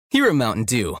Here at Mountain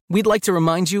Dew, we'd like to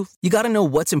remind you, you gotta know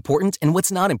what's important and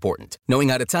what's not important. Knowing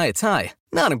how to tie a tie,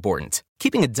 not important.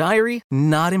 Keeping a diary,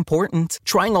 not important.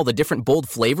 Trying all the different bold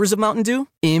flavors of Mountain Dew,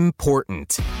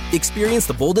 important. Experience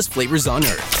the boldest flavors on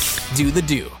Earth. Do the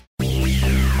Dew.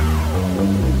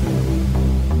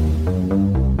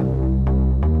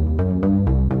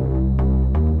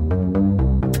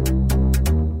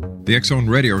 The X-Zone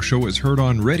Radio Show is heard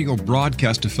on radio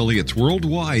broadcast affiliates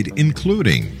worldwide,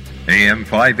 including AM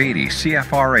 580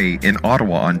 CFRA in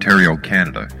Ottawa, Ontario,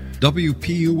 Canada.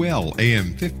 WPUL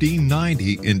AM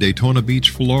 1590 in Daytona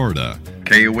Beach, Florida.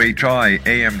 KOHI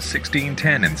AM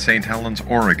 1610 in St. Helens,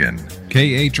 Oregon.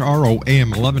 KHRO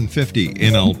AM 1150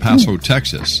 in El Paso,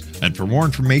 Texas. And for more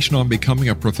information on becoming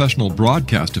a professional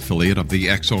broadcast affiliate of the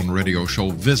X-Zone Radio Show,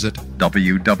 visit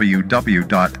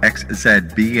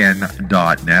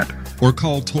www.xzbn.net or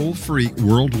call toll-free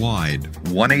worldwide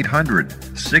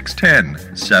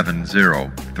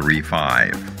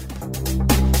 1-800-610-7035.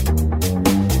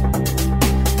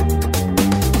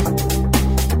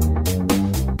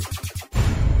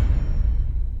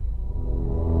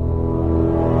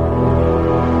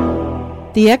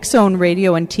 The X-Zone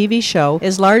radio and TV show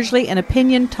is largely an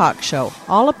opinion talk show.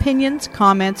 All opinions,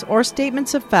 comments, or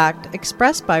statements of fact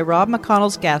expressed by Rob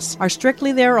McConnell's guests are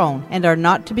strictly their own and are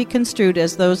not to be construed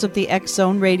as those of the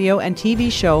X-Zone radio and TV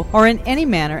show or in any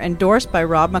manner endorsed by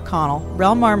Rob McConnell,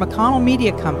 Relmar McConnell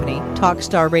Media Company,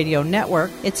 Talkstar Radio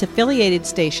Network, its affiliated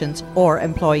stations, or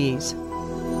employees.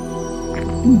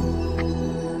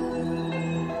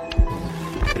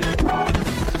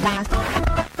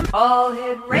 All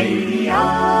Hit Radio.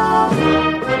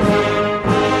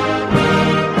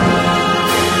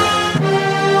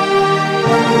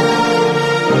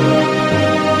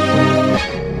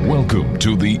 Welcome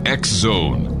to the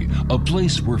X-Zone, a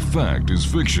place where fact is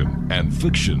fiction and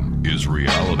fiction is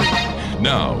reality.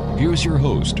 Now, here's your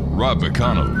host, Rob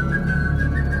McConnell.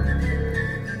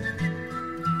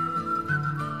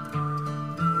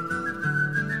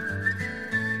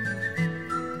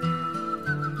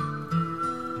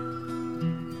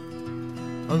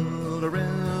 All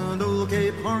around old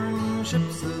Cape Horn,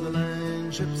 ships of the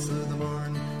line, ships of the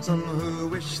morn. Some who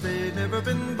wish they'd never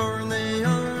been born, they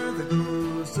are the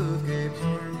ghosts of Cape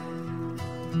Horn.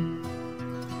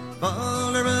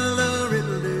 All around a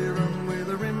riddle rum with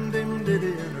a rim dim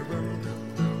diddy and a rum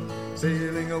dum dum.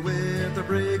 Sailing away at the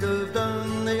break of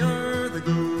dawn, they are the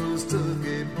ghosts of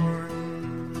Cape Horn.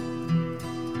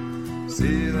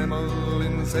 See them all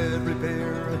in sad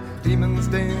repair, demons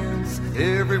dance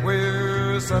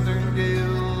everywhere, southern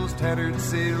gales, tattered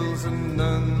sails, and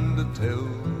none to tell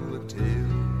a tale.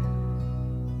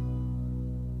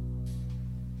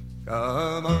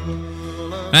 Come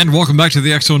on. And welcome back to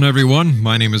the X-Zone, everyone.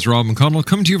 My name is Rob McConnell,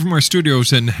 coming to you from our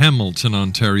studios in Hamilton,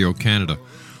 Ontario, Canada.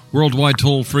 Worldwide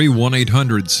toll-free,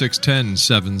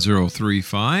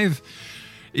 1-800-610-7035.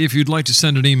 If you'd like to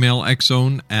send an email,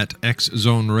 xzone at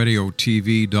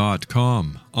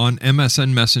xzoneradiotv.com. On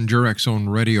MSN Messenger,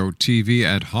 xzoneradiotv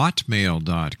at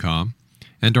hotmail.com.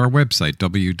 And our website,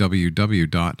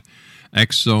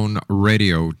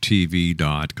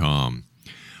 www.xzoneradiotv.com.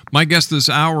 My guest this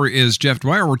hour is Jeff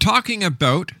DWYER. We're talking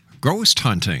about ghost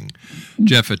hunting.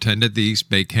 Jeff attended the East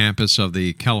Bay campus of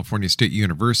the California State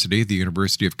University, the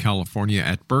University of California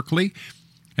at Berkeley,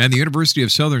 and the University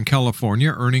of Southern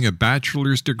California, earning a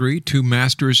bachelor's degree, 2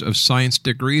 Masters of Science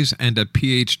degrees, and a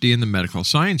PhD in the medical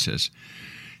sciences.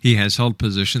 He has held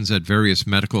positions at various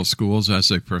medical schools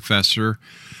as a professor,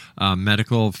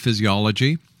 medical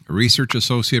physiology, a research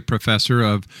associate professor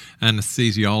of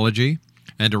anesthesiology,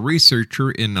 and a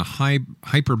researcher in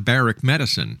hyperbaric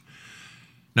medicine.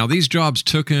 Now, these jobs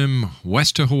took him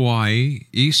west to Hawaii,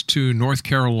 east to North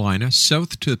Carolina,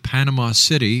 south to Panama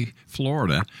City,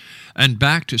 Florida, and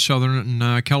back to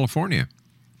Southern California.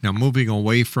 Now, moving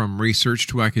away from research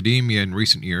to academia in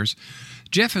recent years,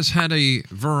 Jeff has had a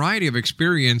variety of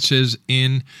experiences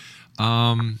in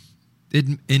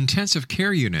intensive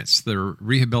care units, the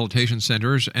rehabilitation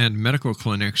centers and medical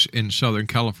clinics in Southern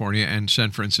California and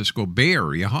San Francisco Bay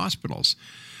Area hospitals.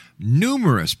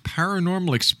 Numerous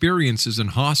paranormal experiences in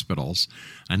hospitals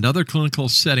and other clinical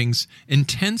settings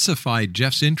intensified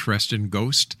Jeff's interest in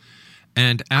ghost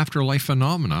and afterlife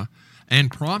phenomena and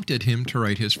prompted him to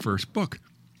write his first book,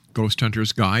 Ghost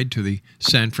Hunter's Guide to the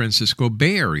San Francisco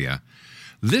Bay Area.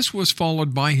 This was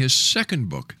followed by his second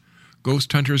book,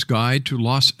 Ghost Hunter's Guide to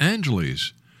Los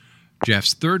Angeles.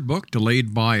 Jeff's third book,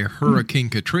 delayed by Hurricane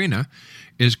Katrina,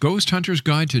 is Ghost Hunter's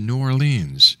Guide to New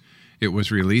Orleans. It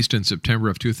was released in September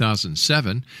of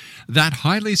 2007. That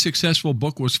highly successful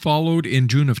book was followed in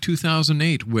June of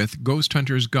 2008 with Ghost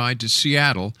Hunter's Guide to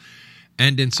Seattle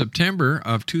and in September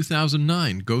of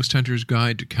 2009, Ghost Hunter's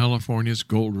Guide to California's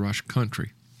Gold Rush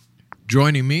Country.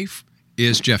 Joining me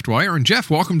is Jeff DWYER. And Jeff,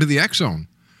 welcome to the X Zone.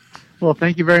 Well,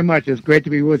 thank you very much. It's great to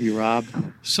be with you, Rob.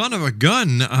 Son of a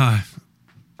gun,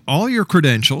 all your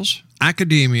credentials,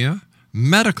 academia,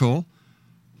 medical,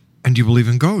 and you believe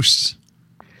in ghosts.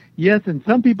 Yes, and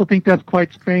some people think that's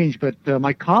quite strange, but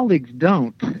my colleagues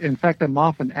don't. In fact, I'm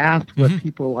often asked what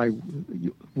people I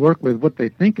work with, what they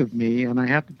think of me, and I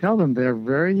have to tell them they're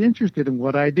very interested in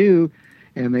what I do,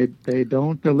 and they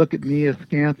don't look at me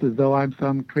askance as though I'm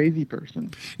some crazy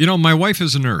person. You know, my wife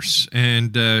is a nurse,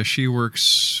 and she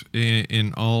works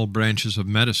in all branches of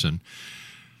medicine.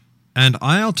 And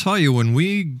I'll tell you, when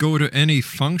we go to any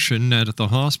function at the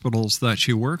hospitals that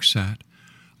she works at,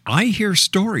 I hear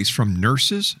stories from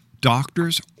nurses,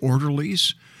 doctors,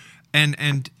 orderlies,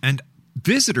 and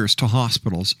visitors to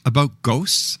hospitals about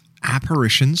ghosts,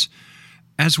 apparitions,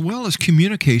 as well as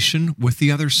communication with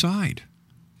the other side.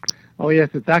 Oh, yes,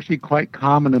 it's actually quite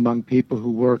common among people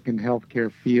who work in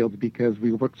healthcare fields because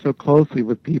we work so closely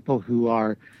with people who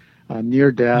are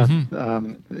near death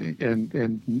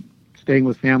and staying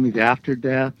with families after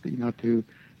death,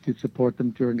 to support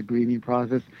them during the grieving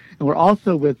process. And we're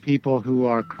also with people who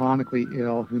are chronically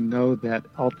ill who know that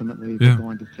ultimately they're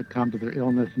going to succumb to their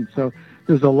illness. And so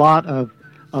there's a lot of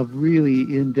really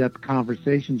in-depth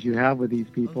conversations you have with these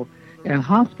people. And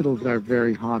hospitals are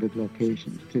very haunted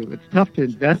locations, too. It's tough to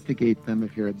investigate them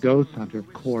if you're a ghost hunter,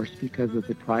 of course, because of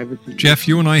the privacy. Jeff,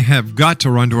 you and I have got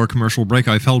to run to our commercial break.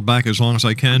 I've held back as long as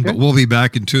I can, but we'll be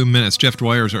back in 2 minutes. Jeff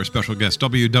DWYER is our special guest,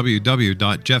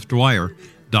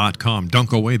 www.jeffdwyer.com. Don't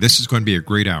go away. This is going to be a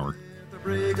great hour. The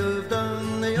break of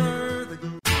dawn, the earth.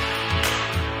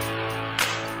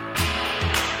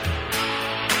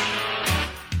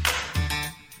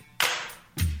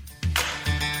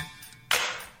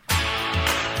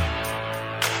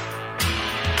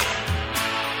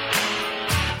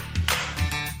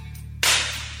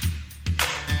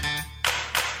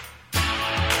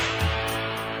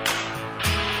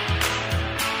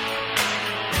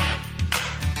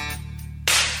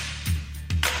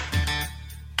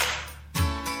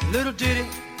 Little ditty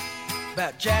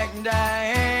about Jack and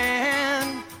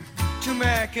Diane, two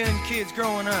American kids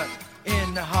growing up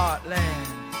in the heartland.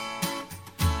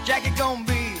 Jackie gonna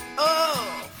be a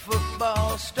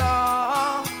football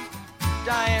star,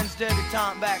 Diane's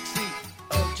debutante backseat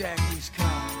of Jackie's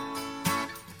car.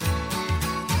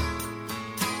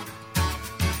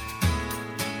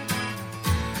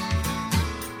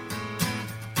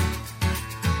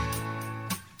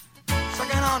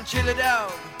 Sucking on chili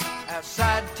dog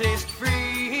outside taste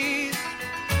freeze.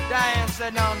 Diane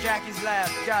sitting on Jackie's lap,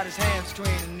 got his hands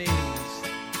between her knees.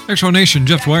 X Zone Nation,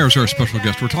 Jeff DWYER is our special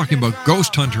guest. We're talking about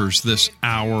ghost hunters this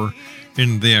hour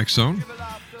in the X Zone.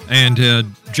 And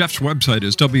Jeff's website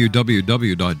is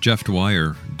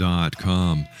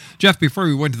www.jeffdwyer.com. Jeff, before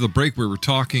we went to the break, we were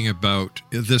talking about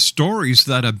the stories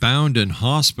that abound in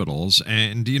hospitals.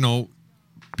 And,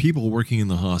 people working in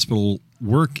the hospital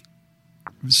work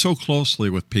so closely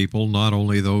with people, not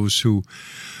only those who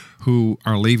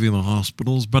are leaving the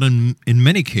hospitals, but in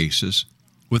many cases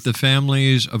with the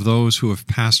families of those who have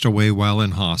passed away while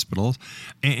in hospitals,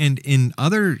 and in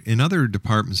other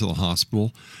departments of the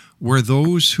hospital where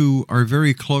those who are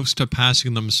very close to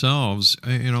passing themselves,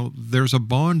 there's a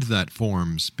bond that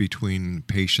forms between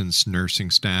patients,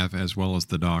 nursing staff, as well as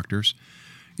the doctors.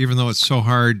 Even though it's so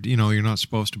hard, you're not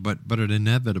supposed to, but it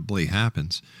inevitably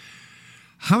happens.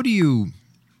 How do you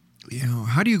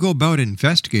go about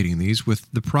investigating these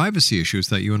with the privacy issues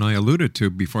that you and I alluded to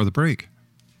before the break?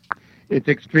 It's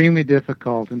extremely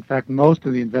difficult. In fact, most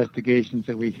of the investigations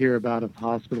that we hear about of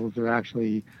hospitals are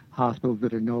actually hospitals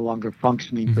that are no longer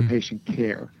functioning for patient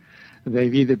care.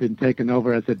 They've either been taken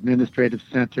over as administrative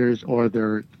centers or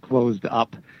they're closed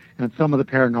up. And some of the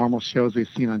paranormal shows we've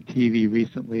seen on TV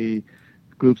recently,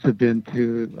 groups have been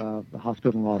to the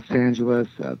hospital in Los Angeles,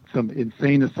 some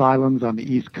insane asylums on the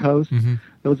East Coast.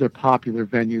 Those are popular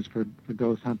venues for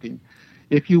ghost hunting.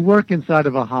 If you work inside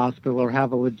of a hospital or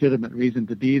have a legitimate reason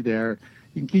to be there,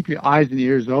 you can keep your eyes and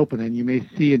ears open, and you may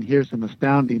see and hear some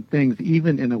astounding things,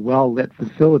 even in a well-lit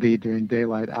facility during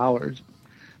daylight hours.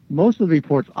 Most of the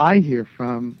reports I hear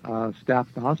from staff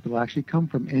at the hospital actually come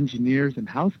from engineers and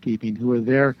housekeeping who are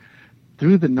there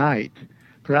through the night,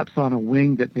 perhaps on a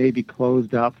wing that may be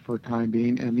closed up for the time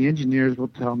being, and the engineers will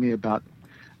tell me about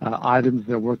items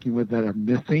they're working with that are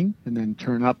missing and then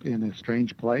turn up in a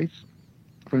strange place.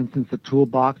 For instance, a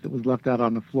toolbox that was left out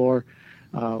on the floor,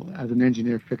 as an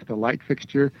engineer fixed a light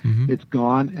fixture, it's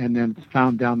gone, and then it's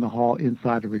found down the hall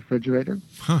inside a refrigerator.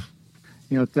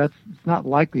 it's not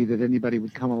likely that anybody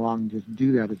would come along and just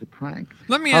do that as a prank.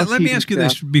 Let me ask you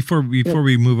this before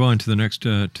we move on to the next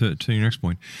to your next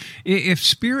point. If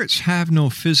spirits have no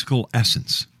physical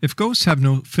essence, if ghosts have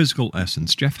no physical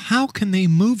essence, Jeff, how can they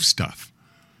move stuff?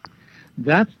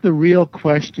 That's the real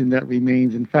question that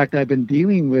remains. In fact, I've been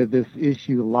dealing with this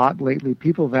issue a lot lately.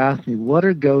 People have asked me, what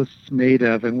are ghosts made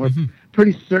of? And we're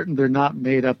pretty certain they're not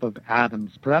made up of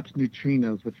atoms, perhaps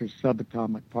neutrinos, which are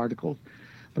subatomic particles.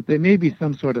 But they may be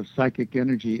some sort of psychic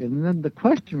energy. And then the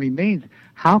question remains,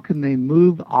 how can they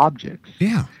move objects?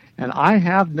 Yeah. And I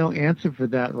have no answer for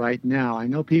that right now. I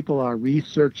know people are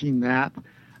researching that,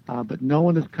 but no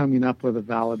one is coming up with a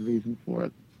valid reason for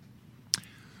it.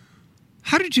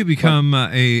 How did you become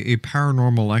a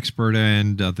paranormal expert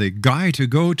and the guy to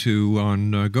go to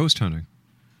on ghost hunting?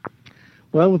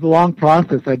 Well, it was a long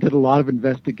process. I did a lot of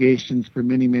investigations for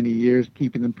many, many years,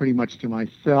 keeping them pretty much to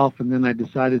myself. And then I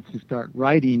decided to start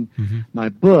writing my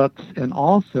books and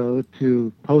also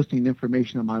to posting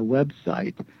information on my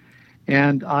website.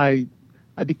 And I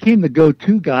became the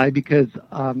go-to guy because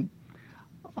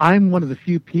I'm one of the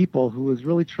few people who was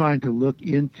really trying to look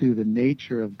into the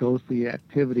nature of ghostly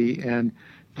activity and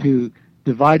to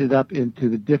divide it up into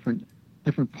the different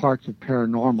parts of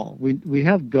paranormal. We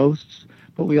have ghosts,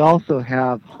 but we also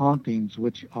have hauntings,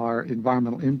 which are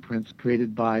environmental imprints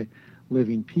created by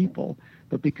living people.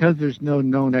 But because there's no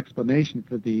known explanation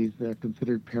for these, they're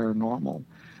considered paranormal.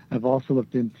 I've also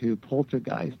looked into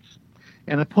poltergeists.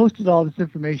 And I posted all this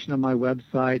information on my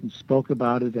website and spoke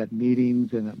about it at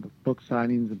meetings and at book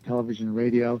signings and television and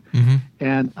radio.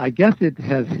 And I guess it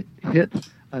has hit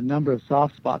a number of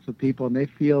soft spots with people, and they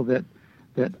feel that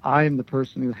I'm the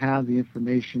person who has the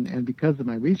information. And because of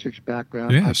my research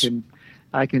background, yes,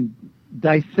 I can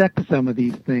dissect some of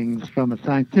these things from a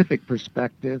scientific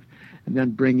perspective and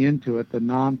then bring into it the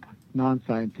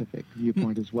non-scientific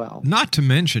viewpoint as well. Not to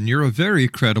mention, you're a very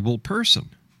credible person.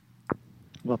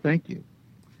 Well, thank you.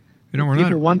 We're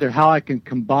People wonder how I can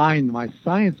combine my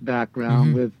science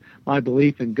background with my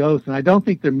belief in ghosts, and I don't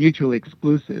think they're mutually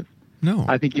exclusive. No.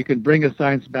 I think you can bring a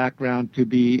science background to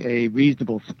be a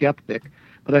reasonable skeptic,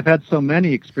 but I've had so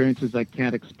many experiences I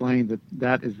can't explain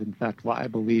that is, in fact, why I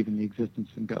believe in the existence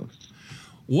of ghosts.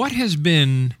 What has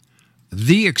been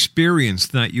the experience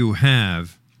that you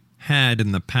have had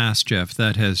in the past, Jeff,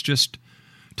 that has just,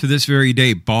 to this very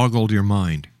day, boggled your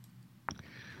mind?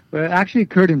 Well, it actually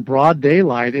occurred in broad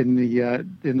daylight in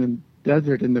the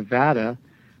desert in Nevada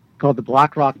called the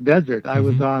Black Rock Desert. I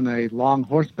was on a long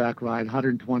horseback ride,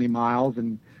 120 miles,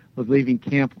 and was leaving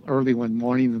camp early one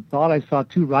morning and thought I saw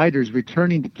two riders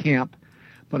returning to camp,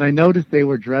 but I noticed they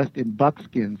were dressed in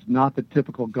buckskins, not the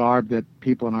typical garb that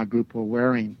people in our group were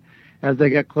wearing. As I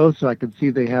got closer, I could see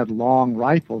they had long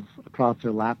rifles across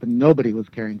their lap, and nobody was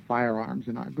carrying firearms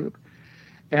in our group.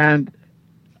 And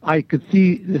I could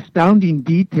see the astounding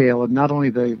detail of not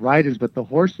only the riders but the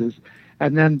horses,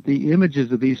 and then the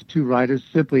images of these two riders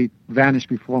simply vanished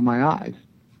before my eyes.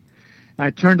 And I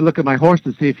turned to look at my horse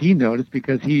to see if he noticed,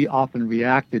 because he often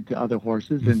reacted to other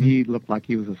horses, and he looked like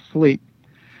he was asleep.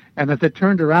 And as I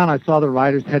turned around, I saw the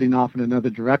riders heading off in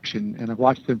another direction, and I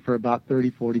watched them for about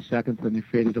 30, 40 seconds, then they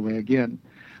faded away again.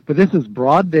 But this is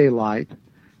broad daylight,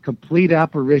 complete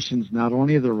apparitions, not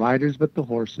only of the riders but the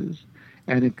horses,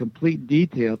 and in complete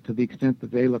detail to the extent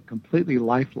that they look completely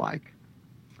lifelike.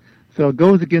 So it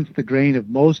goes against the grain of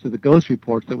most of the ghost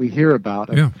reports that we hear about,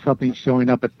 of something showing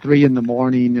up at 3 in the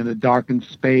morning in a darkened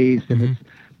space, and it's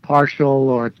partial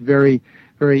or it's very,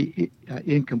 very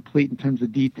incomplete in terms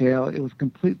of detail. It was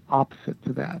complete opposite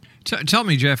to that. Tell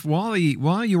me, Jeff, while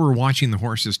you were watching the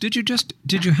horses, did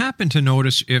you happen to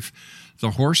notice if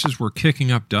the horses were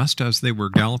kicking up dust as they were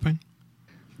galloping?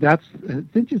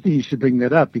 It's interesting you should bring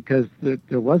that up, because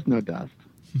there was no dust.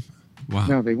 Wow.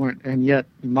 No, they weren't. And yet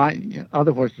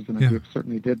other horses in the group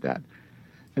certainly did that.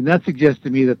 And that suggests to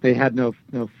me that they had no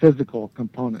physical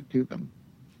component to them.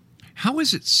 How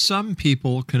is it some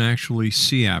people can actually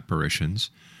see apparitions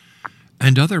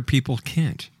and other people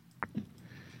can't?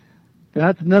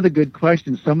 That's another good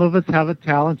question. Some of us have a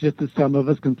talent, just as some of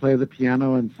us can play the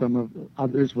piano, and some of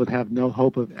others would have no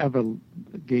hope of ever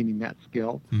gaining that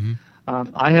skill.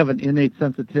 I have an innate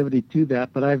sensitivity to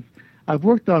that, but I've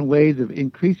worked on ways of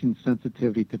increasing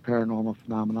sensitivity to paranormal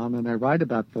phenomenon, and I write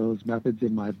about those methods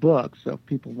in my book. So if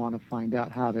people want to find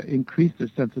out how to increase their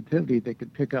sensitivity, they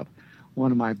could pick up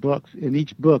one of my books. In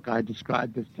each book, I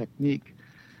describe this technique.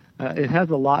 It has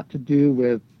a lot to do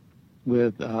with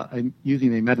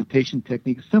using a meditation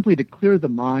technique simply to clear the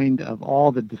mind of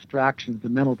all the distractions, the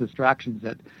mental distractions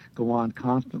that go on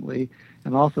constantly,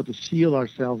 and also to shield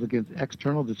ourselves against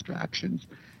external distractions,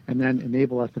 and then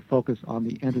enable us to focus on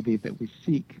the entity that we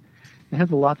seek. It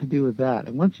has a lot to do with that.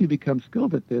 And once you become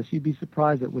skilled at this, you'd be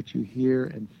surprised at what you hear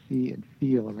and see and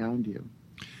feel around you.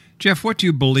 Jeff, what do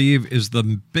you believe is the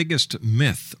biggest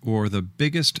myth or the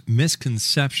biggest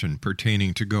misconception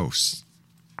pertaining to ghosts?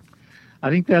 I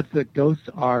think that's that ghosts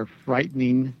are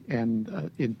frightening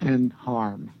and intend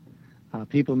harm.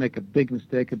 People make a big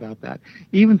mistake about that.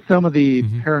 Even some of the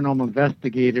paranormal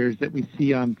investigators that we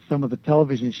see on some of the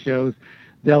television shows,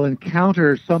 they'll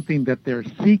encounter something that they're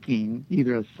seeking,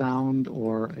 either a sound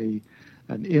or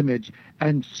an image,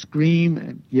 and scream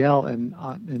and yell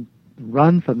and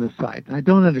run from the site. And I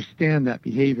don't understand that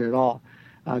behavior at all.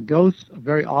 Ghosts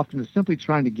very often are simply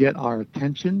trying to get our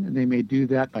attention, and they may do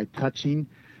that by touching,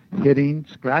 hitting,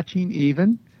 scratching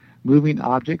even, moving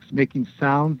objects, making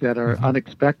sounds that are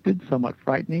unexpected, somewhat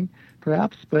frightening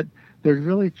perhaps, but they're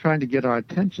really trying to get our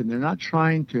attention. They're not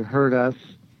trying to hurt us,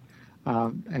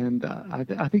 and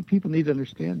I think people need to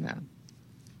understand that.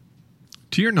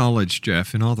 To your knowledge,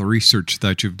 Jeff, in all the research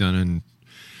that you've done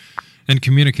and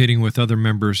communicating with other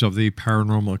members of the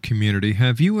paranormal community,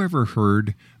 have you ever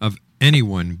heard of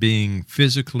anyone being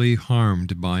physically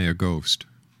harmed by a ghost?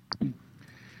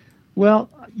 Well,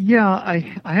 yeah,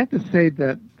 I have to say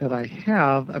that I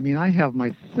have. I mean, I have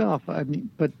myself.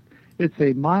 But it's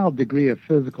a mild degree of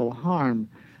physical harm.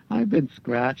 I've been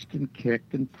scratched and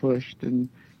kicked and pushed and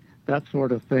that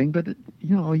sort of thing. But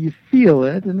you feel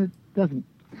it, and it doesn't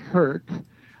hurt.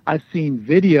 I've seen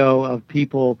video of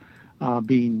people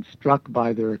being struck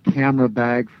by their camera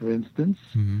bag, for instance.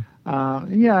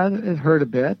 Yeah, it hurt a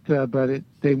bit, but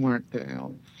they weren't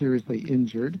seriously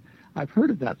injured. I've heard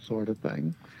of that sort of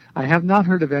thing. I have not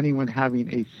heard of anyone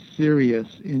having a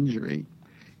serious injury,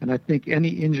 and I think any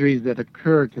injuries that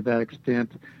occur to that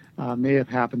extent may have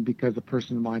happened because a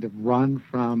person might have run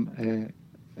from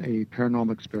a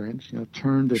paranormal experience,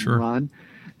 turned and run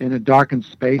in a darkened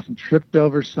space and tripped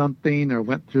over something, or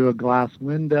went through a glass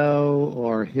window,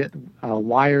 or hit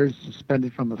wires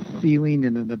suspended from a ceiling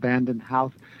in an abandoned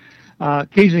house.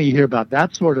 Occasionally you hear about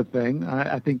that sort of thing.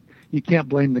 I think you can't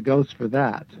blame the ghost for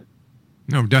that.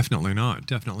 No, definitely not.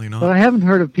 Definitely not. But I haven't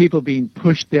heard of people being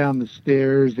pushed down the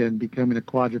stairs and becoming a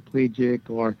quadriplegic,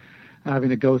 or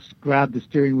having a ghost grab the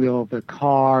steering wheel of their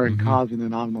car and causing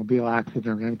an automobile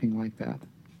accident or anything like that.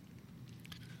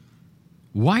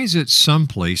 Why is it some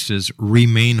places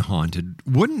remain haunted?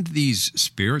 Wouldn't these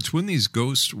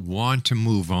ghosts want to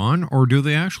move on, or do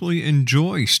they actually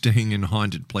enjoy staying in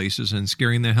haunted places and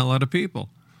scaring the hell out of people?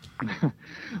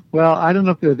 Well, I don't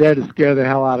know if they're there to scare the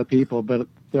hell out of people, but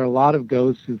there are a lot of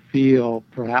ghosts who feel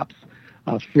perhaps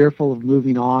fearful of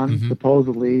moving on.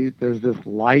 Supposedly there's this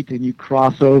light and you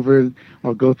cross over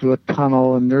or go through a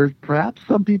tunnel, and there's perhaps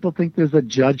some people think there's a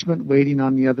judgment waiting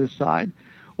on the other side,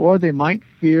 or they might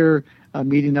fear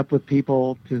meeting up with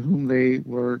people to whom they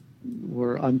were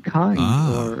unkind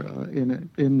or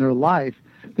in their life.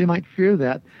 They might fear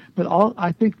that, but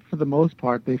I think for the most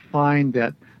part they find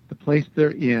that the place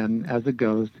they're in as a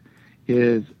ghost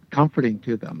is comforting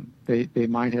to them. They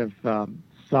might have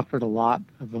suffered a lot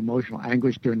of emotional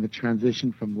anguish during the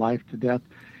transition from life to death,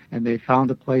 and they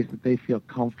found a place that they feel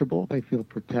comfortable, they feel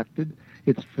protected,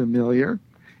 it's familiar,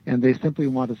 and they simply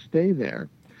want to stay there.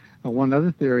 One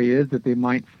other theory is that they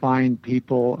might find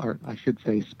people, or I should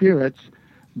say spirits,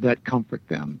 that comfort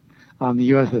them. On the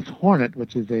USS Hornet,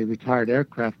 which is a retired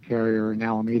aircraft carrier in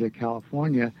Alameda,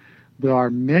 California, there are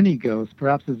many ghosts,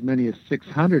 perhaps as many as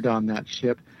 600 on that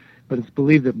ship, but it's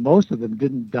believed that most of them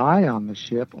didn't die on the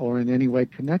ship or in any way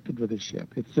connected with the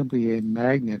ship. It's simply a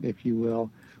magnet, if you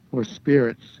will, for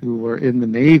spirits who were in the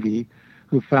Navy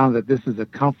who found that this is a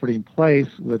comforting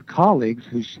place with colleagues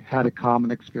who had a common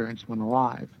experience when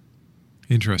alive.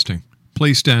 Interesting.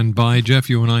 Please stand by, Jeff.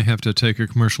 You and I have to take a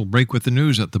commercial break with the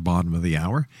news at the bottom of the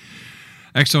hour.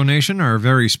 Exonation, our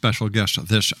very special guest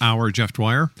this hour, Jeff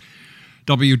DWYER.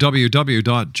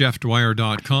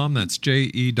 www.jeffdwyer.com. That's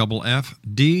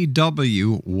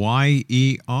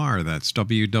JEFFDWYER. That's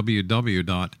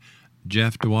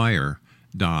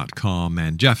www.jeffdwyer.com.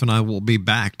 And Jeff and I will be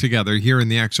back together here in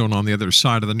the X Zone on the other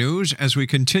side of the news as we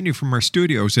continue from our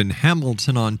studios in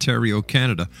Hamilton, Ontario,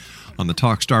 Canada, on the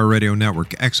Talkstar Radio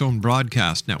Network, X Zone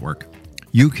Broadcast Network,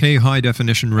 UK High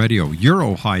Definition Radio,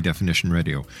 Euro High Definition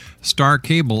Radio, Star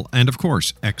Cable, and of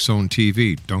course, X Zone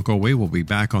TV. Don't go away. We'll be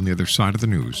back on the other side of the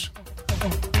news.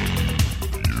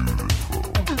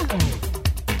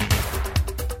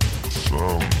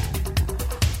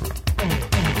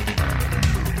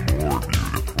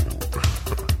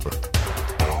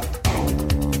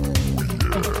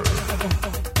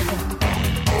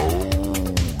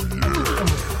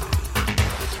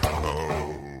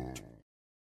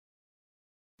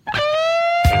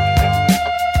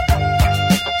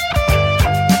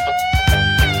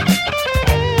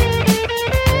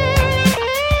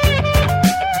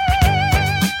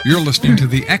 You're listening to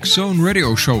the X Zone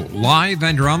Radio Show, live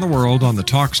and around the world on the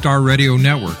Talkstar Radio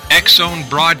Network, X Zone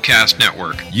Broadcast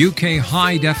Network, UK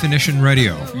High Definition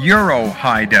Radio, Euro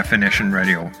High Definition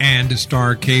Radio, and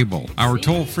Star Cable. Our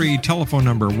toll-free telephone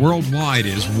number worldwide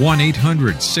is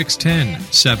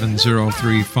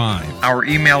 1-800-610-7035. Our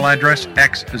email address,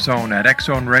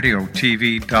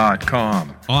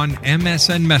 xzone@xzoneradiotv.com. On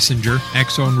MSN Messenger,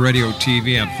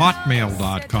 xzoneradiotv at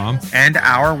hotmail.com. And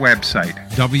our website,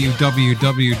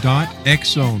 www.xzoneradiotv.com.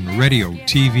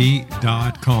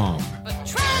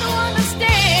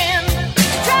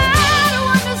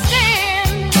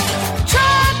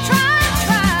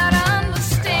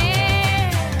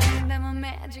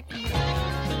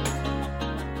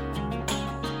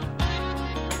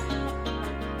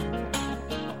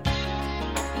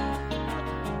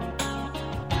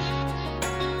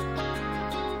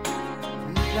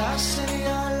 I say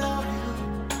I love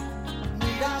you?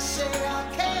 Need I say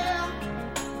I care?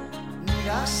 Need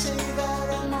I say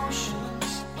that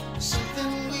emotions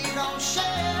something we don't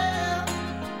share?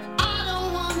 I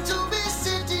don't want to be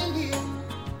sitting here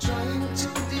trying to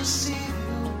deceive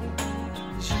you,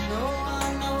 'cause you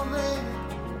know, baby,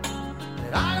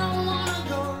 that I don't wanna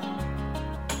go.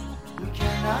 We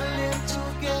cannot live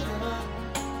together,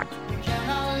 we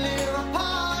cannot live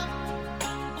apart,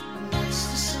 and that's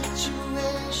the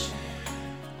situation.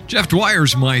 Jeff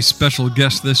Dwyer's my special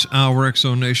guest this hour, X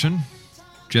Zone Nation.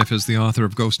 Jeff is the author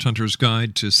of Ghost Hunter's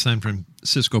Guide to San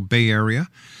Francisco Bay Area,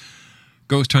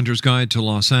 Ghost Hunter's Guide to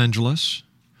Los Angeles,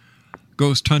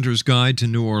 Ghost Hunter's Guide to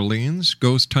New Orleans,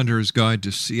 Ghost Hunter's Guide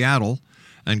to Seattle,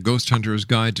 and Ghost Hunter's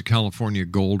Guide to California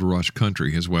Gold Rush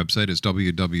Country. His website is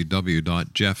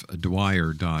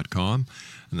www.jeffdwyer.com,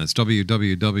 and that's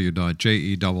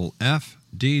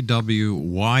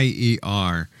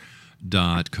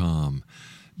www.jeffdwyer.com.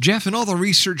 Jeff, in all the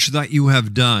research that you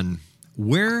have done,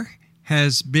 where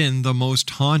has been the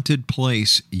most haunted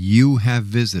place you have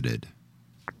visited?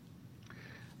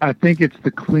 I think it's the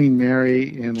Queen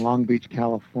Mary in Long Beach,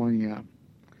 California.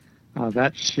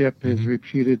 That ship is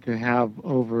reputed to have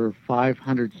over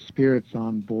 500 spirits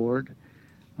on board.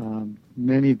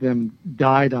 Many of them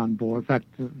died on board. In fact,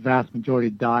 the vast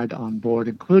majority died on board,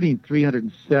 including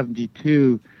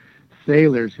 372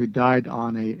 sailors who died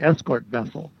on an escort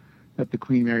vessel that the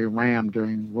Queen Mary rammed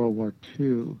during World War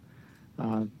II.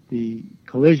 The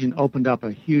collision opened up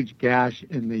a huge gash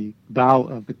in the bow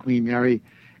of the Queen Mary,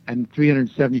 and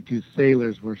 372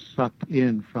 sailors were sucked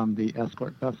in from the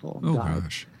escort vessel. Oh,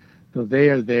 gosh. So they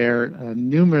are there.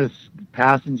 Numerous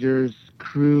passengers,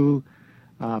 crew,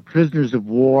 prisoners of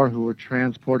war who were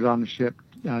transported on the ship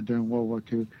during World War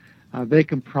II. They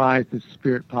comprise the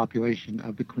spirit population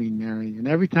of the Queen Mary. And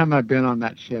every time I've been on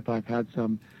that ship, I've had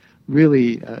some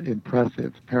really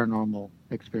impressive paranormal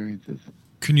experiences.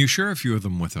 Can you share a few of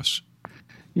them with us?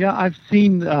 Yeah, I've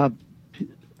seen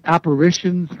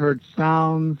apparitions, heard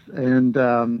sounds, and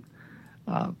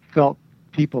felt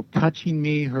people touching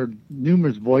me, heard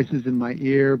numerous voices in my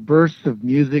ear, bursts of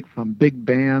music from big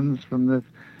bands from the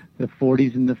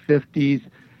 40s and the 50s.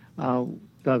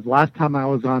 The last time I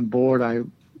was on board, I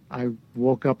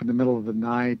woke up in the middle of the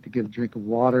night to get a drink of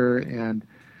water, and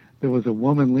there was a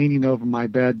woman leaning over my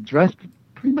bed, dressed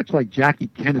pretty much like Jackie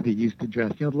Kennedy used to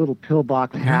dress, the little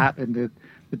pillbox hat and the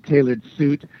tailored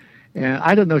suit. And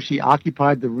I don't know if she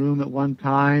occupied the room at one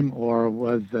time or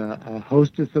was a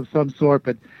hostess of some sort,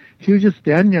 but she was just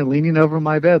standing there leaning over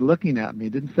my bed looking at me.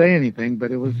 Didn't say anything,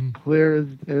 but it was clear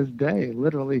as day,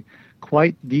 literally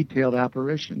quite detailed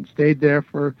apparition. Stayed there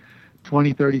for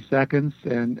 20, 30 seconds,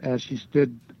 and as she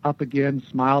stood up again,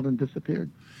 smiled and disappeared.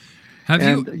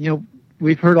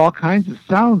 We've heard all kinds of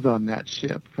sounds on that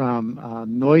ship, from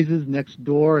noises next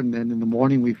door, and then in the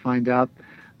morning we find out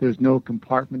there's no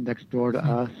compartment next door to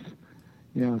us.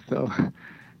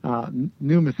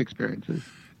 Numerous experiences.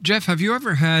 Jeff, have you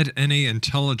ever had any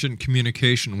intelligent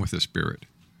communication with a spirit?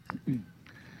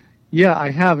 Yeah, I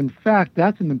have. In fact,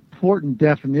 that's an important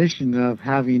definition of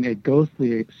having a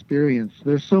ghostly experience.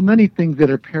 There's so many things that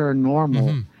are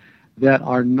paranormal that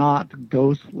are not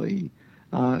ghostly.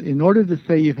 In order to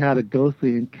say you've had a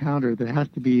ghostly encounter, there has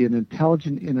to be an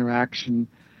intelligent interaction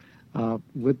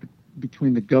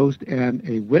between the ghost and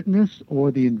a witness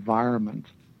or the environment.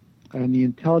 And the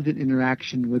intelligent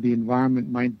interaction with the environment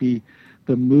might be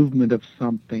the movement of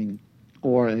something,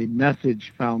 or a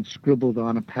message found scribbled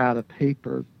on a pad of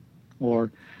paper,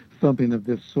 or something of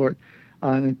this sort.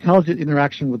 An intelligent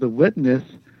interaction with a witness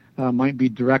might be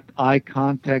direct eye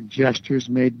contact, gestures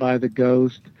made by the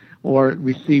ghost, or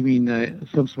receiving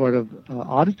some sort of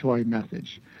auditory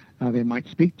message. They might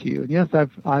speak to you. And yes,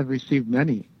 I've received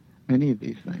many many of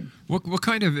these things. What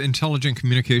kind of intelligent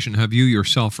communication have you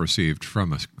yourself received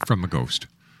from a ghost?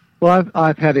 Well,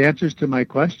 I've had answers to my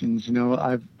questions.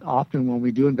 I've often, when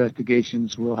we do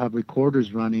investigations, we'll have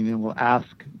recorders running and we'll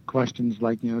ask questions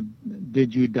like,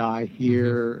 did you die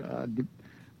here?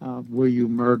 Were you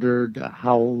murdered?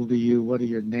 How old are you? What are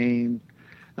your names?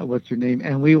 What's your name?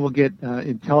 And we will get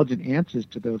intelligent answers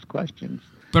to those questions.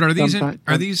 But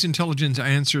are these intelligent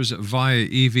answers via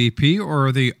EVP, or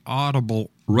are they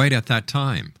audible right at that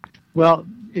time? Well,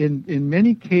 in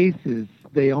many cases,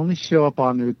 they only show up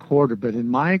on the recorder, but in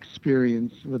my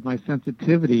experience with my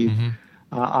sensitivities,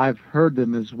 I've heard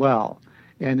them as well.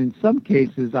 And in some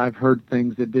cases, I've heard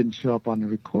things that didn't show up on the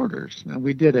recorders. And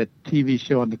we did a TV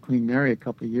show on the Queen Mary a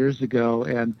couple of years ago,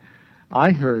 and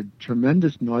I heard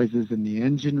tremendous noises in the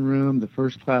engine room, the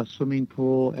first-class swimming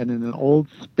pool, and in an old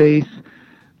space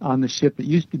on the ship. It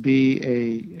used to be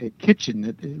a kitchen.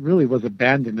 It really was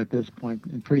abandoned at this point,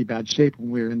 in pretty bad shape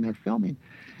when we were in there filming.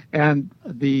 And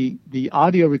the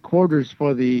audio recorders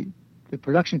for the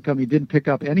production company didn't pick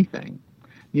up anything.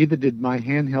 Neither did my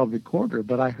handheld recorder,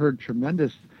 but I heard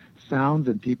tremendous sounds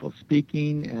and people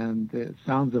speaking and the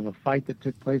sounds of a fight that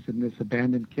took place in this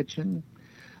abandoned kitchen,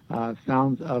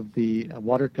 sounds of the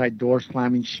watertight door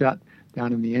slamming shut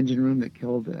down in the engine room that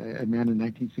killed a man in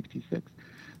 1966.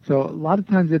 So a lot of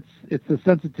times it's the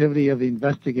sensitivity of the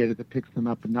investigator that picks them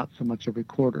up and not so much a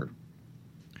recorder.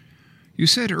 You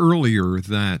said earlier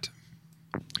that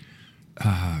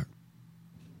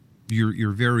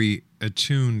you're very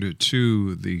attuned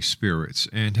to the spirits.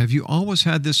 And have you always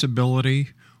had this ability,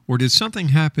 or did something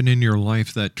happen in your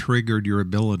life that triggered your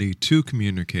ability to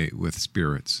communicate with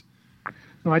spirits?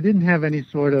 No, I didn't have any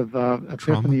sort of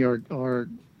epiphany or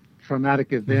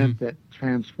traumatic event that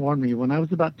transformed me. When I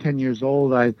was about 10 years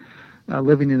old,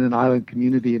 living in an island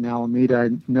community in Alameda, I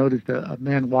noticed a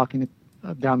man walking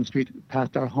down the street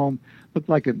past our home, looked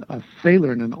like a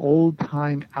sailor in an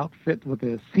old-time outfit with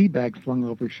a sea bag slung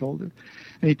over his shoulder.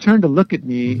 And he turned to look at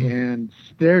me and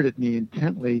stared at me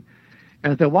intently.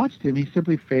 And as I watched him, he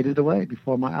simply faded away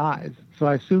before my eyes. So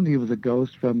I assumed he was a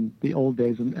ghost from the old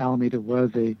days when Alameda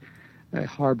was a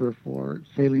harbor for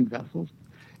sailing vessels.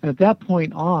 And at that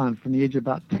point on, from the age of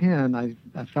about 10, I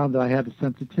found that I had a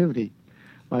sensitivity.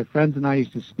 My friends and I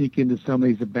used to sneak into some of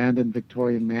these abandoned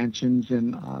Victorian mansions,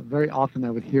 and very often I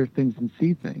would hear things and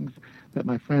see things that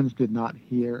my friends did not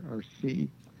hear or see.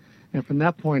 And from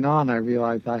that point on, I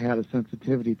realized I had a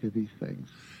sensitivity to these things.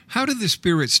 How do the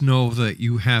spirits know that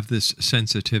you have this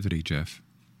sensitivity, Jeff?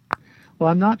 Well,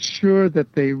 I'm not sure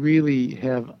that they really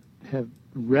have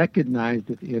recognized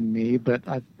it in me, but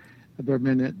there have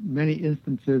been many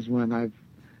instances when I've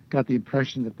got the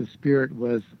impression that the spirit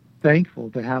was thankful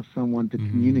to have someone to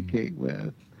communicate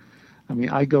with. I mean,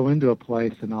 I go into a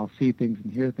place and I'll see things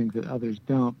and hear things that others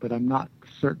don't, but I'm not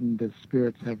certain the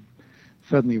spirits have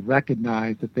suddenly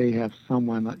recognized that they have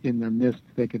someone in their midst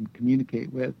they can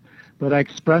communicate with. But I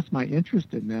express my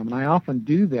interest in them, and I often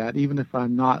do that even if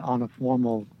I'm not on a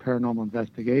formal paranormal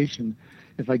investigation.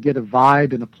 If I get a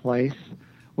vibe in a place,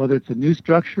 whether it's a new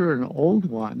structure or an old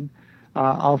one,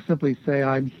 I'll simply say,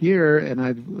 I'm here and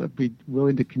I'd be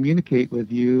willing to communicate with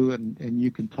you, and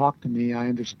you can talk to me, I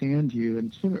understand you,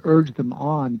 and sort of urge them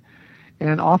on.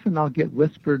 And often I'll get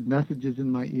whispered messages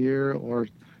in my ear or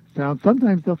sounds.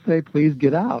 Sometimes they'll say, please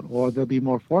get out, or they'll be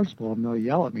more forceful and they'll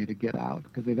yell at me to get out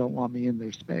because they don't want me in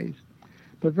their space.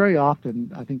 But very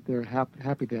often, I think they're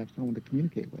happy to have someone to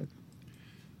communicate with.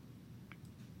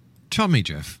 Tell me,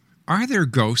 Jeff, are there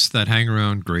ghosts that hang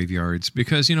around graveyards?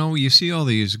 Because, you see all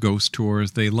these ghost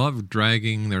tours. They love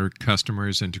dragging their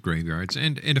customers into graveyards.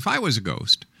 And if I was a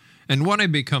ghost, and when I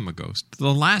become a ghost,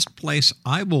 the last place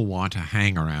I will want to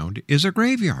hang around is a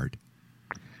graveyard.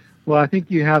 Well, I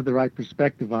think you have the right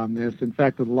perspective on this. In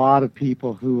fact, a lot of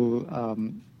people who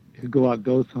go out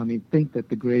ghost hunting think that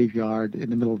the graveyard in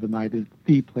the middle of the night is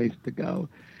the place to go.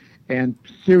 And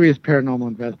serious paranormal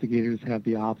investigators have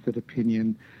the opposite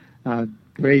opinion.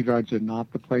 Graveyards are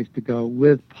not the place to go,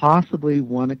 with possibly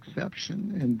one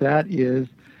exception, and that is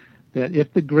that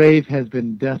if the grave has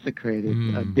been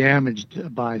desecrated,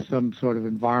 damaged by some sort of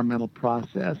environmental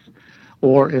process,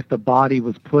 or if the body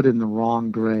was put in the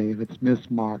wrong grave, it's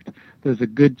mismarked, there's a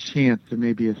good chance there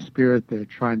may be a spirit there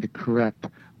trying to correct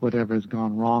whatever has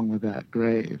gone wrong with that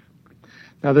grave.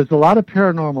 Now, there's a lot of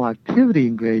paranormal activity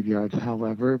in graveyards,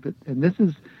 however,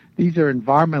 these are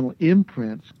environmental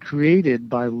imprints created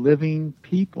by living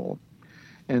people,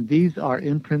 and these are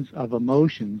imprints of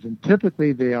emotions, and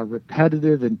typically they are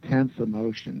repetitive, intense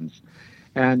emotions,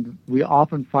 and we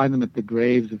often find them at the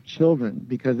graves of children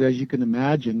because, as you can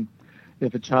imagine,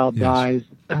 if a child dies,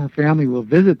 a family will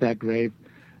visit that grave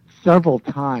several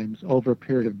times over a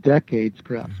period of decades,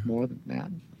 perhaps more than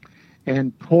that,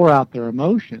 and pour out their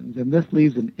emotions. And this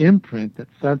leaves an imprint that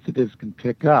sensitives can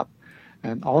pick up.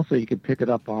 And also you can pick it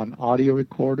up on audio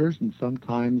recorders and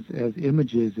sometimes as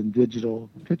images in digital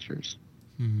pictures.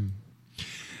 Mm-hmm.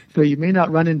 So you may not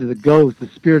run into the ghost, the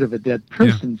spirit of a dead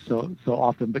person so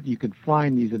often, but you can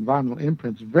find these environmental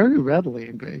imprints very readily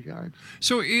in graveyards.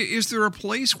 So is there a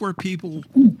place where people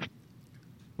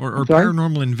or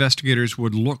paranormal investigators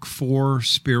would look for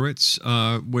spirits?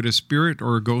 Would a spirit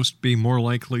or a ghost be more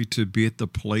likely to be at the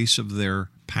place of their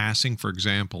passing? For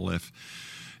example,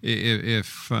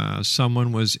 if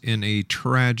someone was in a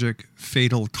tragic,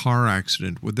 fatal car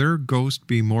accident, would their ghost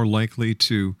be more likely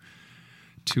to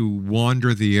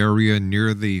wander the area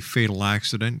near the fatal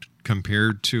accident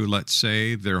compared to, let's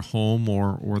say, their home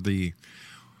or the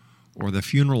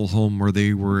funeral home where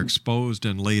they were exposed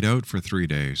and laid out for 3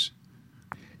 days?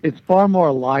 It's far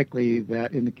more likely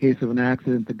that in the case of an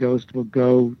accident, the ghost will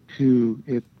go to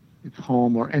its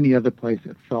home or any other place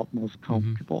it felt most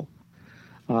comfortable.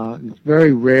 It's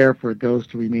very rare for a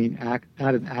ghost to remain at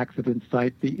an accident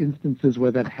site. The instances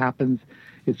where that happens,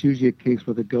 it's usually a case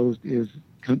where the ghost is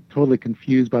totally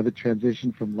confused by the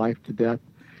transition from life to death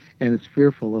and is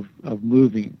fearful of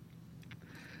moving.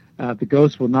 The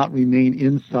ghost will not remain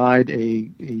inside a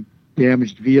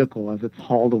damaged vehicle as it's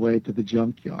hauled away to the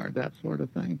junkyard, that sort of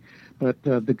thing. But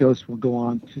the ghost will go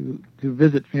on to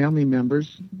visit family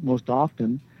members most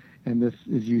often, and this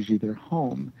is usually their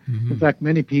home. Mm-hmm. In fact,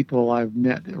 many people I've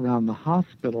met around the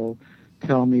hospital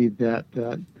tell me that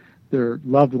their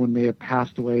loved one may have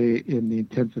passed away in the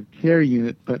intensive care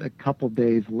unit, but a couple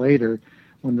days later,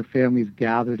 when the family's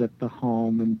gathered at the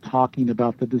home and talking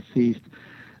about the deceased,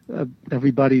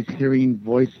 everybody's hearing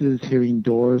voices, hearing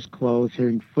doors close,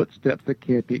 hearing footsteps that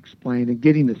can't be explained, and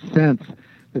getting the sense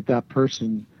that that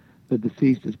person, the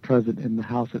deceased, is present in the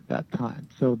house at that time.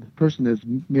 So the person has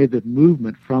made the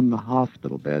movement from the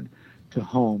hospital bed to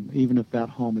home, even if that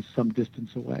home is some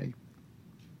distance away.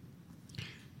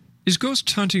 Is ghost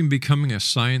hunting becoming a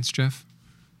science, Jeff?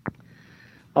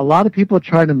 A lot of people are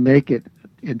trying to make it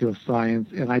into a science,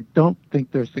 and I don't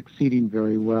think they're succeeding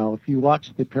very well. If you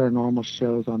watch the paranormal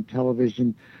shows on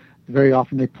television, very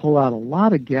often they pull out a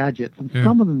lot of gadgets, and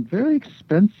some of them very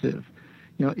expensive.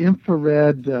 You know,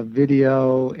 infrared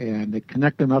video, and they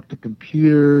connect them up to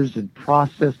computers and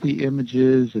process the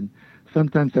images, and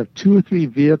sometimes have 2 or 3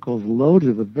 vehicles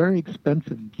loaded with very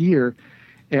expensive gear,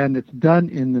 and it's done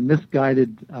in the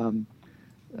misguided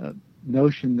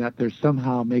notion that they're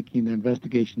somehow making their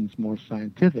investigations more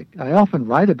scientific. I often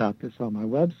write about this on my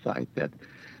website,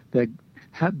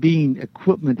 that being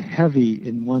equipment heavy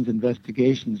in one's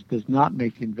investigations does not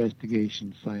make the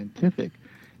investigation scientific.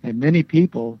 And many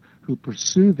people who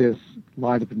pursue this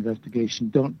line of investigation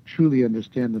don't truly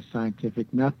understand the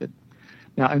scientific method.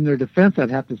 Now, in their defense, I'd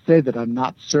have to say that I'm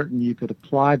not certain you could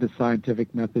apply the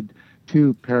scientific method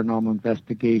to paranormal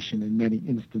investigation in many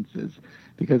instances,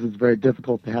 because it's very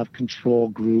difficult to have control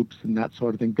groups and that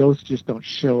sort of thing. Ghosts just don't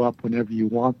show up whenever you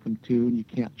want them to, and you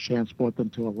can't transport them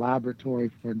to a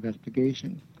laboratory for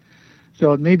investigation.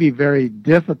 So it may be very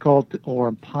difficult or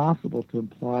impossible to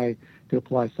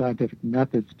apply scientific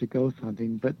methods to ghost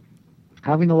hunting, but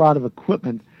having a lot of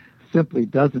equipment simply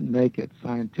doesn't make it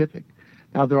scientific.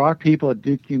 Now, there are people at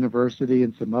Duke University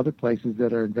and some other places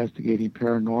that are investigating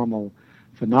paranormal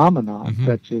phenomena,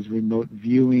 such as remote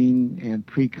viewing and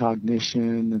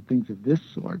precognition and things of this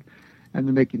sort, and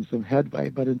they're making some headway.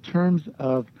 But in terms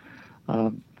of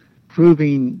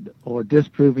proving or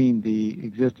disproving the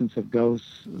existence of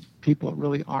ghosts, people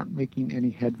really aren't making any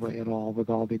headway at all with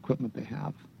all the equipment they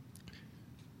have.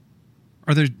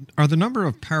 Are the number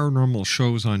of paranormal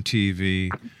shows on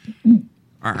TV,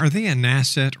 are they an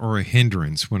asset or a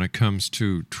hindrance when it comes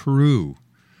to true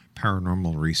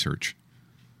paranormal research?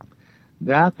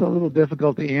 That's a little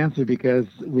difficult to answer because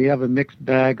we have a mixed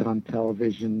bag on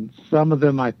television. Some of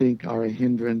them, I think, are a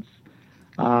hindrance.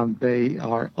 They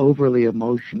are overly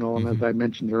emotional, and as I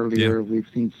mentioned earlier, we've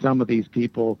seen some of these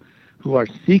people who are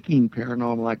seeking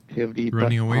paranormal activity,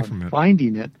 running but away from it,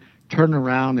 finding it, turn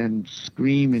around and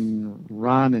scream and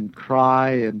run and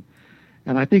cry, and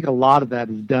I think a lot of that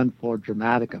is done for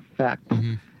dramatic effect,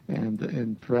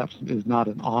 and perhaps is not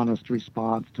an honest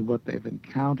response to what they've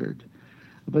encountered.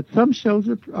 But some shows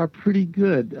are pretty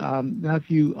good. Now, if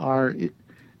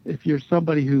you're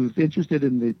somebody who's interested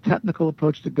in the technical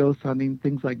approach to ghost hunting,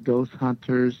 things like Ghost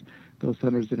Hunters, Ghost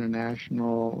Hunters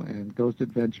International, and Ghost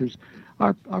Adventures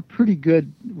are pretty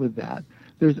good with that.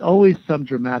 There's always some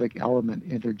dramatic element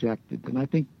interjected, and I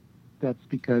think that's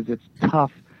because it's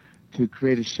tough to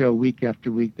create a show week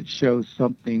after week that shows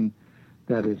something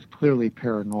that is clearly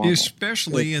paranormal.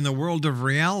 Especially in the world of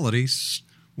realities,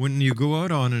 when you go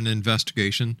out on an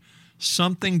investigation,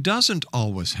 something doesn't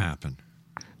always happen.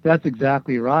 That's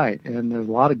exactly right. And there's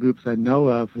a lot of groups I know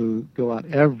of who go out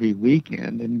every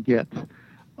weekend and get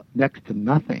next to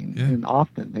nothing. Yeah. And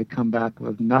often they come back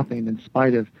with nothing in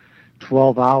spite of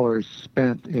 12 hours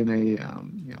spent in a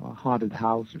haunted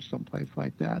house or someplace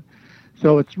like that.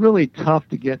 So it's really tough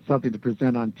to get something to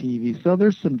present on TV. So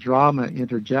there's some drama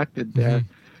interjected there.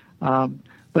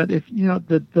 But if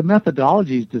the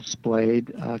methodologies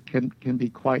displayed can be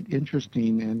quite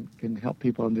interesting and can help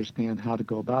people understand how to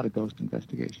go about a ghost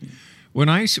investigation. When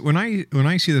I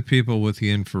see the people with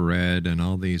the infrared and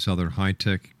all these other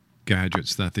high-tech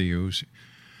gadgets that they use,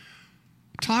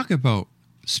 talk about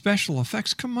special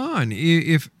effects. Come on,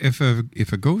 if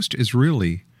a ghost is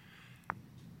really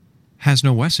has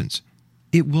no essence,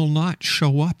 it will not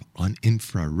show up on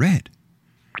infrared.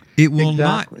 It will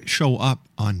not show up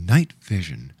on night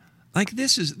vision. Like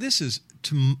this is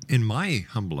in my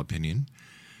humble opinion,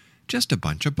 just a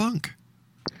bunch of bunk.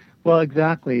 Well,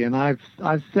 exactly, and I've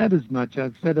said as much.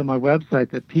 I've said on my website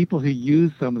that people who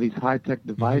use some of these high-tech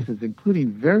devices,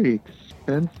 including very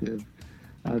expensive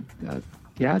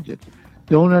gadgets,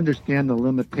 don't understand the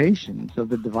limitations of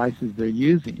the devices they're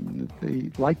using. They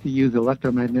like to use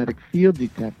electromagnetic field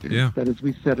detectors. Yeah. But as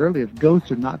we said earlier, if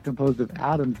ghosts are not composed of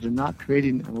atoms, they're not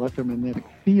creating an electromagnetic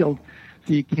field,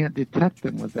 so you can't detect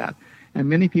them with that. And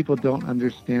many people don't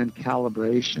understand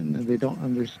calibration, and they don't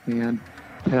understand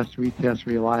test, retest,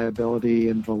 reliability,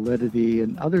 and validity,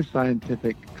 and other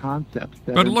scientific concepts.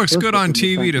 But it looks good on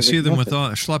TV to see them with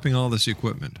schlepping all this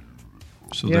equipment.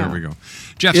 So there we go.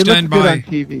 Jeff, stand by. Good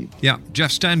on TV. Yeah,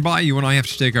 Jeff, stand by. You and I have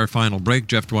to take our final break.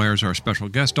 Jeff Dwyer is our special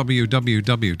guest.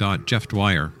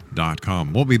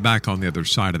 www.jeffdwyer.com. We'll be back on the other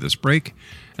side of this break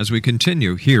as we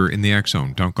continue here in the X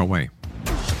Zone. Don't go away.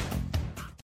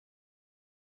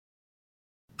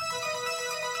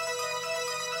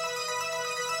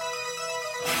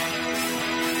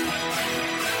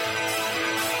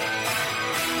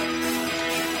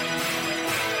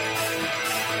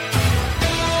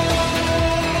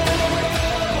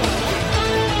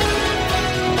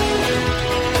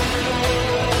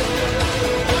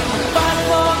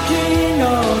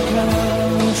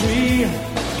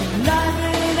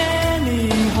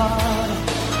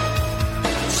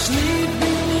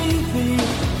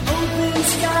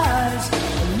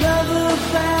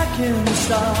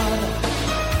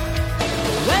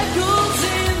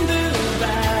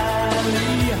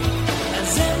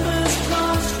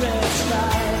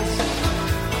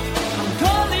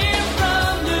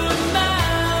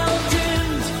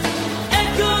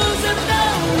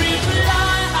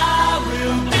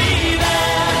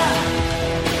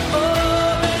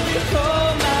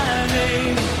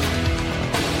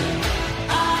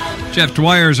 Jeff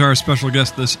Dwyer is our special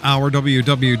guest this hour,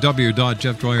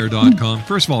 www.jeffdwyer.com.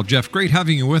 First of all, Jeff, great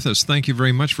having you with us. Thank you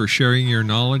very much for sharing your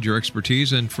knowledge, your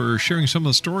expertise, and for sharing some of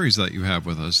the stories that you have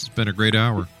with us. It's been a great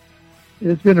hour.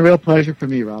 It's been a real pleasure for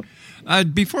me, Rob.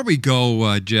 Before we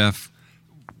go, Jeff,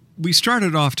 we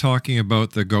started off talking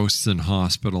about the ghosts in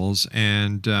hospitals,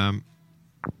 and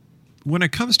when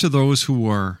it comes to those who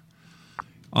are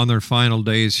on their final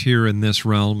days here in this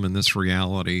realm, in this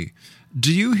reality,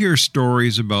 do you hear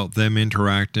stories about them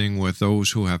interacting with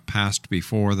those who have passed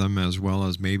before them, as well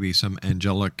as maybe some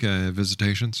angelic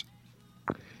visitations?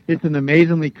 It's an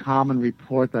amazingly common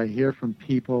report that I hear from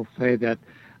people say that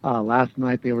last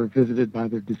night they were visited by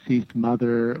their deceased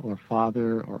mother or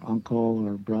father or uncle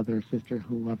or brother, sister,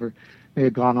 whoever. They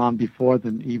had gone on before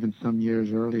them even some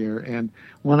years earlier. And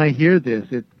when I hear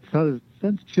this, it sort of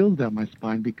sends chills down my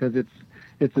spine because it's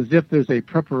as if there's a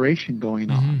preparation going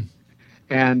on.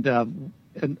 And the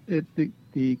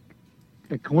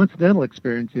coincidental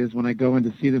experience is when I go in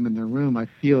to see them in their room, I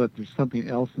feel that there's something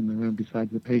else in the room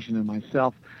besides the patient and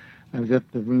myself, as if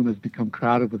the room has become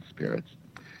crowded with spirits.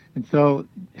 And so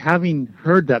having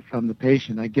heard that from the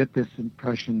patient, I get this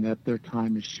impression that their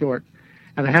time is short.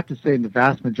 And I have to say, in the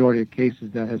vast majority of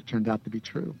cases, that has turned out to be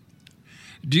true.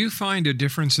 Do you find a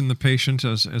difference in the patient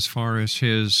as far as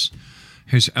his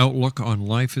outlook on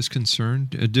life is concerned?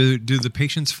 Do the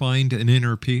patients find an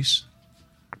inner peace?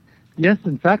 Yes,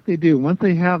 in fact, they do. Once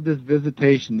they have this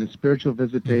visitation, this spiritual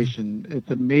visitation,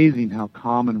 it's amazing how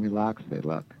calm and relaxed they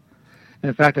look. And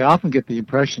in fact, I often get the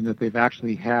impression that they've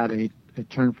actually had a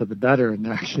turn for the better, and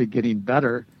they're actually getting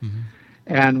better.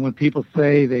 And when people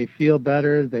say they feel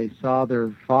better, they saw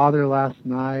their father last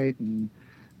night and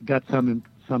got some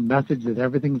message that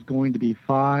everything's going to be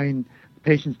fine, the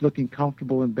patient's looking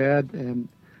comfortable in bed, and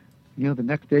the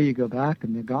next day you go back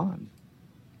and they're gone.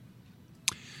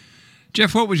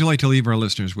 Jeff, what would you like to leave our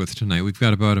listeners with tonight? We've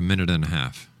got about a minute and a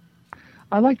half.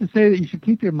 I'd like to say that you should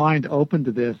keep your mind open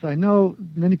to this. I know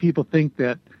many people think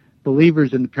that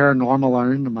believers in the paranormal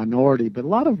are in the minority, but a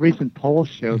lot of recent polls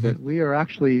show that we are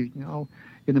actually,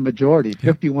 in the majority.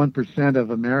 51% of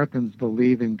Americans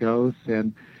believe in ghosts,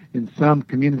 and in some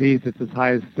communities it's as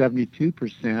high as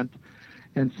 72%.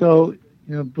 And so,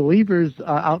 believers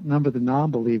outnumber the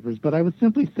non-believers. But I would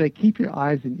simply say keep your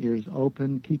eyes and ears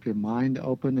open, keep your mind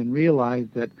open, and realize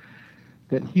that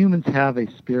humans have a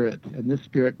spirit, and this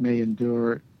spirit may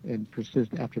endure and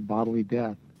persist after bodily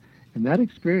death. And that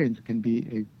experience can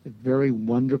be a very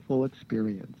wonderful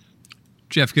experience.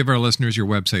 Jeff, give our listeners your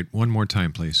website one more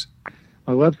time, please.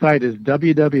 My website is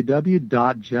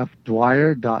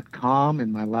www.jeffdwyer.com,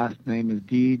 and my last name is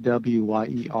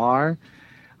DWYER.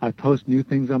 I post new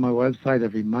things on my website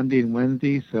every Monday and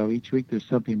Wednesday, so each week there's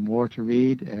something more to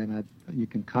read, and you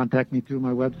can contact me through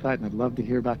my website, and I'd love to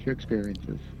hear about your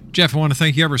experiences. Jeff, I want to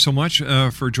thank you ever so much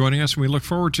for joining us, and we look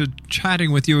forward to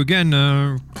chatting with you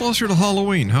again closer to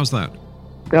Halloween. How's that?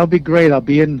 That'll be great. I'll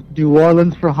be in New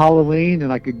Orleans for Halloween,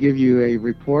 and I could give you a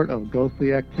report of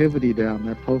ghostly activity down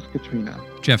there post-Katrina.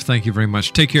 Jeff, thank you very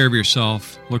much. Take care of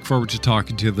yourself. Look forward to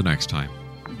talking to you the next time.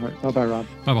 All right. Bye-bye, Rob.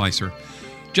 Bye-bye, sir.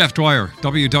 Jeff Dwyer,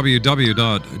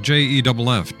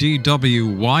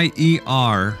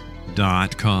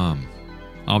 www.jeffdwyer.com.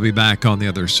 I'll be back on the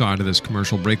other side of this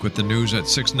commercial break with the news at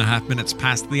 6.5 minutes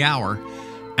past the hour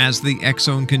as the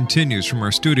X-Zone continues from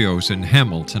our studios in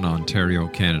Hamilton, Ontario,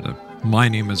 Canada. My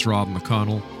name is Rob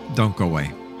McConnell. Don't go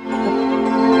away.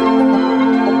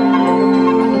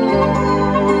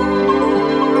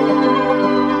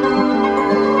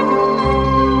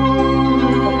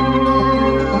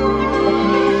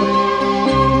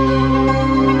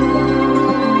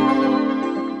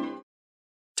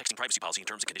 Privacy policy and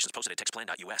terms and conditions posted at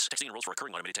textplan.us. Texting enrolls for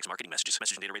recurring automated text marketing messages.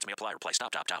 Message and data rates may apply. Reply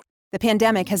stop to opt out. The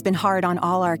pandemic has been hard on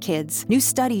all our kids. New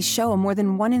studies show more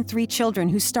than 1 in 3 children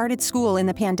who started school in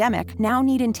the pandemic now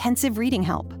need intensive reading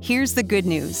help. Here's the good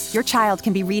news. Your child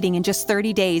can be reading in just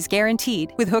 30 days,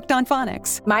 guaranteed, with Hooked on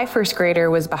Phonics. My first grader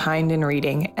was behind in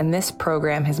reading, and this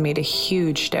program has made a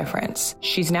huge difference.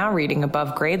 She's now reading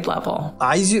above grade level.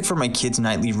 I use it for my kids'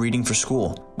 nightly reading for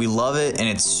school. We love it, and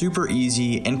it's super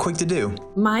easy and quick to do.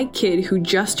 My kid, who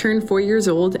just turned 4 years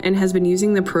old and has been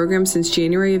using the program since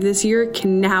January of this year,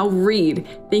 can now read.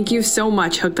 Thank you so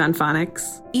much, Hooked on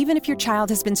Phonics. Even if your child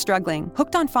has been struggling,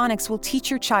 Hooked on Phonics will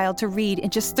teach your child to read in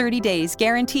just 30 days,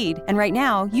 guaranteed. And right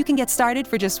now, you can get started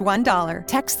for just $1.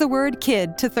 Text the word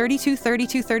KID to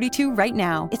 323232 right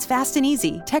now. It's fast and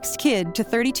easy. Text KID to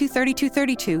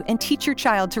 323232 and teach your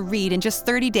child to read in just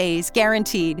 30 days,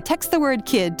 guaranteed. Text the word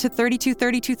KID to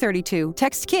 323232.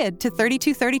 Text KID to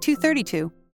 323232.